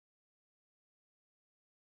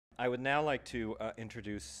I would now like to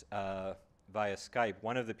introduce via Skype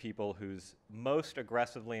one of the people who's most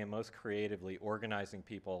aggressively and most creatively organizing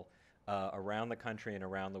people around the country and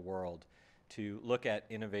around the world to look at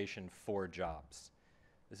innovation for jobs.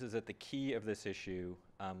 This is at the key of this issue.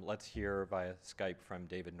 Let's hear via Skype from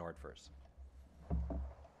David Nordfors.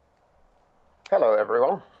 Hello,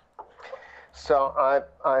 everyone. So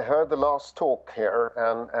I heard the last talk here,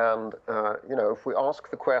 and if we ask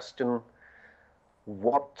the question,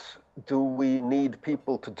 what do we need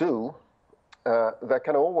people to do? There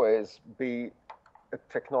can always be a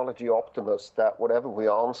technology optimist that whatever we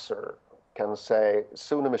answer can say,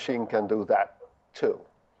 soon a machine can do that too.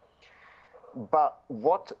 But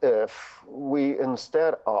what if we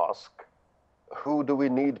instead ask, who do we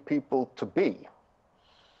need people to be?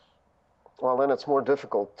 Well, then it's more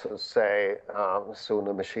difficult to say soon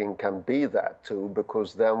a machine can be that too,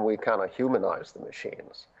 because then we kind of humanize the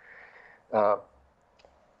machines.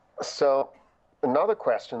 So another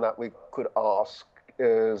question that we could ask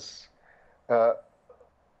is,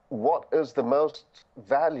 what is the most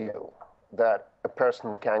value that a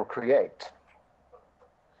person can create?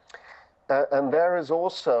 And there is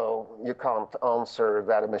also, you can't answer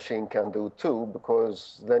that a machine can do too,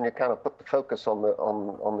 because then you kind of put the focus on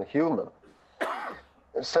the human.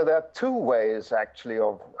 So there are two ways actually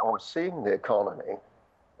of seeing the economy,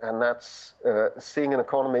 and that's seeing an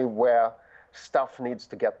economy where stuff needs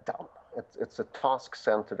to get done. It's a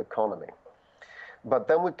task-centered economy. But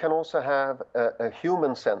then we can also have a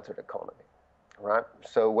human-centered economy, right?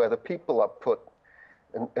 So where the people are put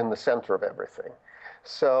in the center of everything.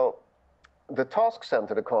 So the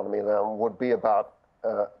task-centered economy then would be about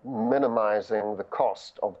minimizing the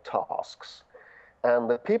cost of tasks. And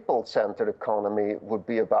the people-centered economy would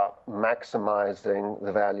be about maximizing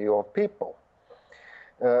the value of people.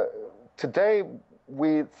 Today,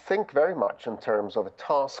 we think very much in terms of a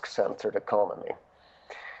task-centered economy.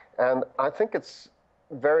 And I think it's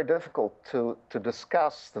very difficult to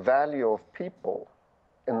discuss the value of people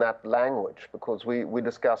in that language, because we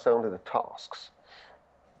discuss only the tasks.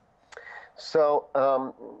 So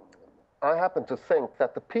I happen to think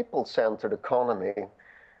that the people-centered economy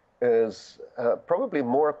is probably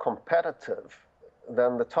more competitive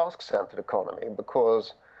than the task-centered economy,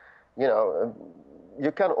 because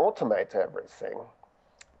you can automate everything,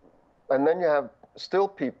 and then you have still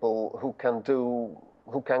people who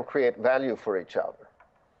can create value for each other.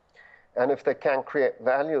 And if they can create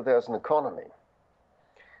value, there's an economy.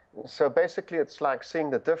 So basically, it's like seeing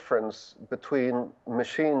the difference between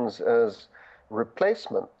machines as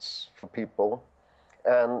replacements for people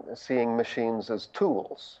and seeing machines as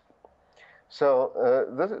tools. So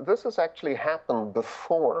this has actually happened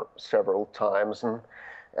before several times,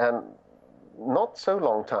 and not so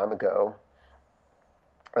long time ago,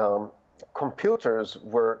 computers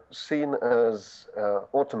were seen as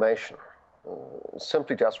automation,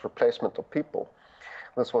 simply just replacement of people.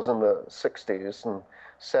 This was in the 60s and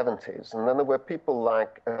 70s. And then there were people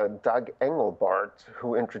like Doug Engelbart,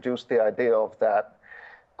 who introduced the idea of that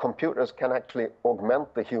computers can actually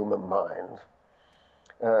augment the human mind.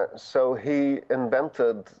 So he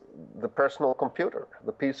invented the personal computer,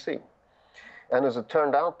 the PC. And as it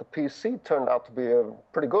turned out, the PC turned out to be a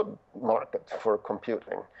pretty good market for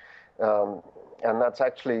computing. And that's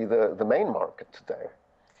actually the main market today.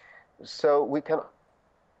 So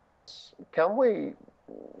can we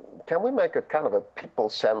make a kind of a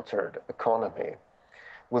people-centered economy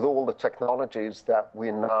with all the technologies that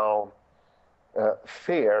we now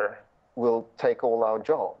fear will take all our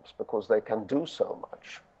jobs because they can do so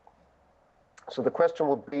much? So the question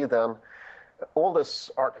would be then, all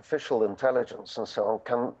this artificial intelligence and so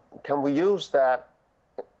on, can we use that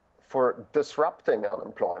for disrupting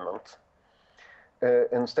unemployment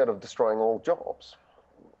instead of destroying all jobs?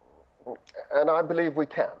 And I believe we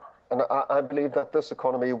can. And I believe that this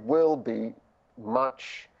economy will be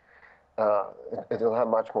it'll have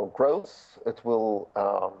much more growth. It will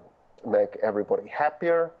make everybody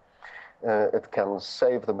happier. It can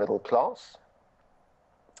save the middle class.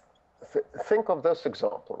 Think of this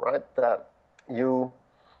example, right? That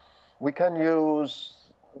we can use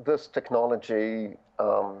this technology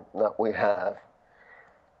that we have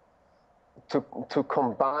to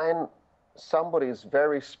combine somebody's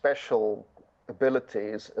very special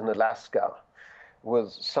abilities in Alaska with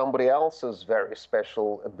somebody else's very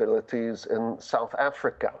special abilities in South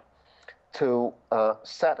Africa to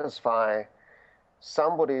satisfy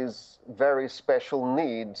somebody's very special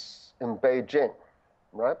needs in Beijing,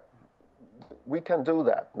 right? We can do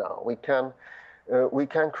that now. We can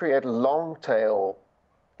create long-tail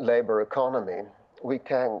labor economy. We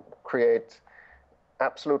can create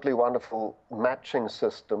absolutely wonderful matching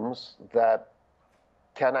systems that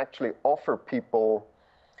can actually offer people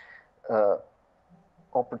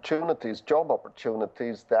opportunities, job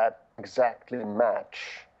opportunities that exactly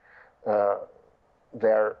match uh,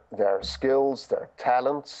 their skills, their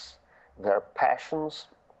talents, their passions,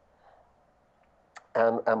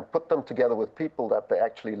 and put them together with people that they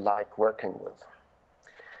actually like working with.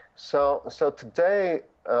 So today,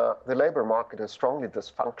 the labor market is strongly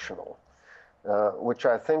dysfunctional, which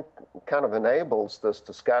I think kind of enables this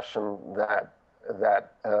discussion that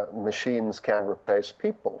machines can replace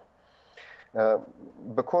people.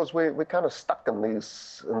 Because we're kind of stuck in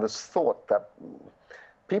this thought that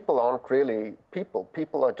people aren't really people.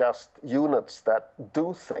 People are just units that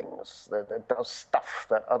do things, that do stuff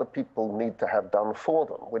that other people need to have done for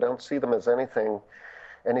them. We don't see them as anything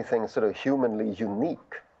sort of humanly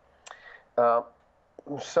unique.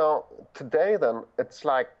 So today, then, it's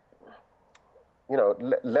like, you know,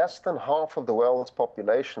 less than half of the world's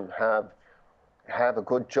population have a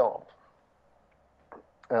good job.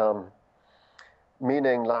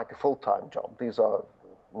 Meaning like a full-time job. These are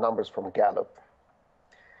numbers from Gallup.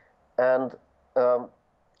 And out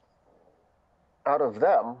of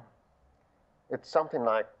them, it's something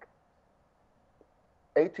like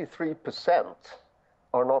 83%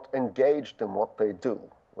 are not engaged in what they do,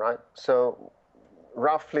 right? So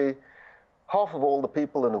roughly half of all the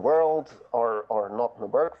people in the world are not in the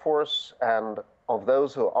workforce, and of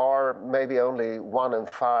those who are, maybe only 1 in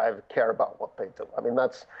 5 care about what they do. I mean,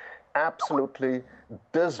 that's absolutely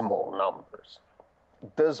dismal numbers.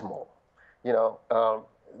 Dismal. You know,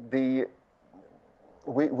 we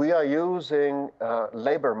are using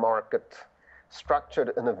labor market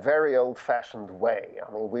structured in a very old-fashioned way. I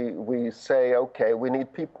mean, we say, okay, we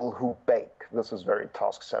need people who bake. This is very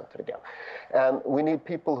task-centered again. And we need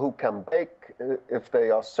people who can bake. If they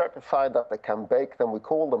are certified that they can bake, then we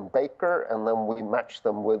call them baker, and then we match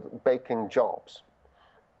them with baking jobs.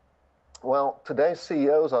 Well, today's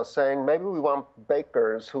CEOs are saying, maybe we want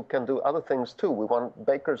bakers who can do other things too. We want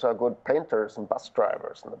bakers who are good painters and bus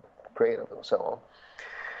drivers and creative and so on.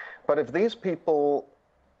 But if these people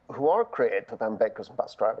who are creative and bakers and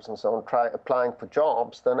bus drivers and so on try applying for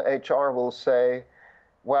jobs, then HR will say,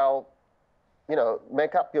 well, you know,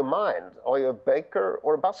 make up your mind. Are you a baker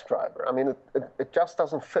or a bus driver? I mean, it just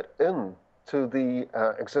doesn't fit in to the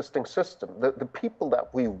existing system. The people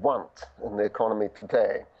that we want in the economy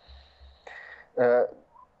today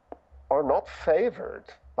are not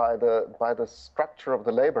favored by the structure of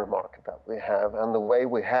the labor market that we have and the way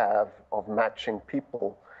we have of matching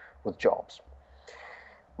people with jobs.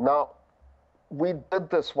 Now, we did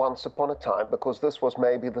this once upon a time because this was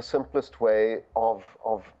maybe the simplest way of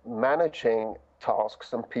managing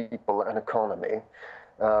tasks and people and economy,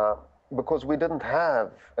 because we didn't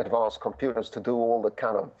have advanced computers to do all the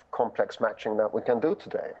kind of complex matching that we can do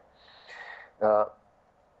today.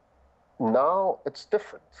 Now it's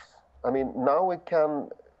different. I mean, now we can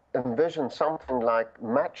envision something like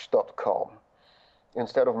Match.com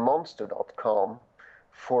instead of Monster.com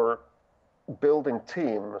for building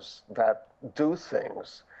teams that do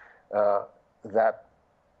things that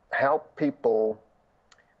help people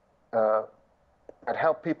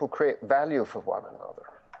create value for one another.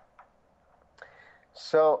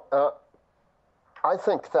 So I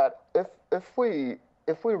think that if we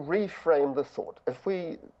reframe the thought, if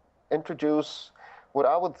we introduce what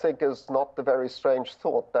I would think is not the very strange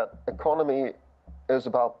thought that economy is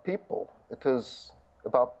about people. It is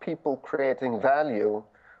about people creating value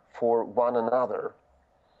for one another.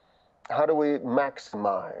 How do we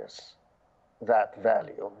maximize that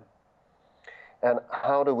value? And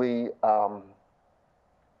how do we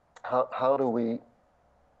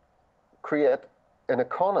create an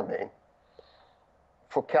economy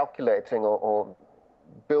for calculating or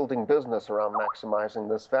building business around maximizing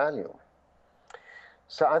this value?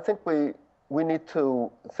 So I think we need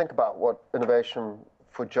to think about what innovation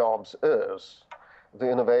for jobs is,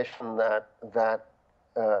 the innovation that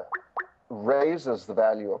raises the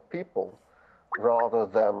value of people rather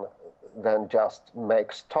than just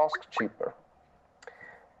makes tasks cheaper.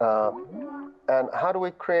 And how do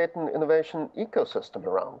we create an innovation ecosystem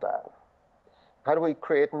around that? How do we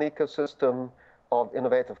create an ecosystem of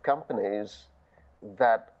innovative companies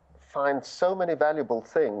that find so many valuable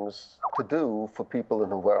things to do for people in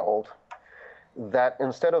the world that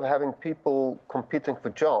instead of having people competing for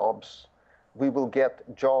jobs, we will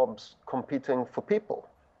get jobs competing for people?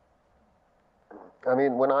 I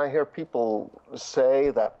mean, when I hear people say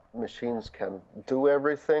that machines can do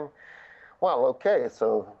everything, well, okay,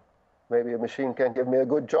 so maybe a machine can give me a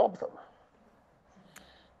good job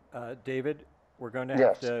then. David, we're going to have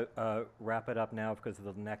Yes. to wrap it up now because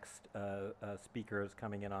the next speaker is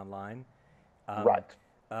coming in online. Right.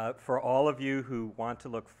 For all of you who want to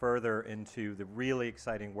look further into the really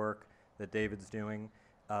exciting work that David's doing,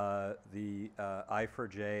 the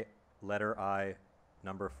I4J, letter I,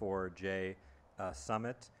 number 4J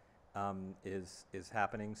summit is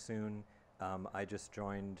happening soon. I just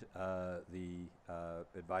joined the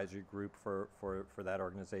advisory group for that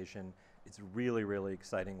organization. It's really, really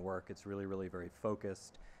exciting work. It's really, really very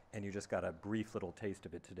focused, and you just got a brief little taste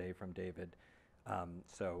of it today from David,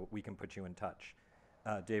 so we can put you in touch.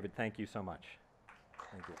 David, thank you so much.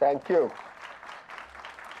 Thank you. Thank you.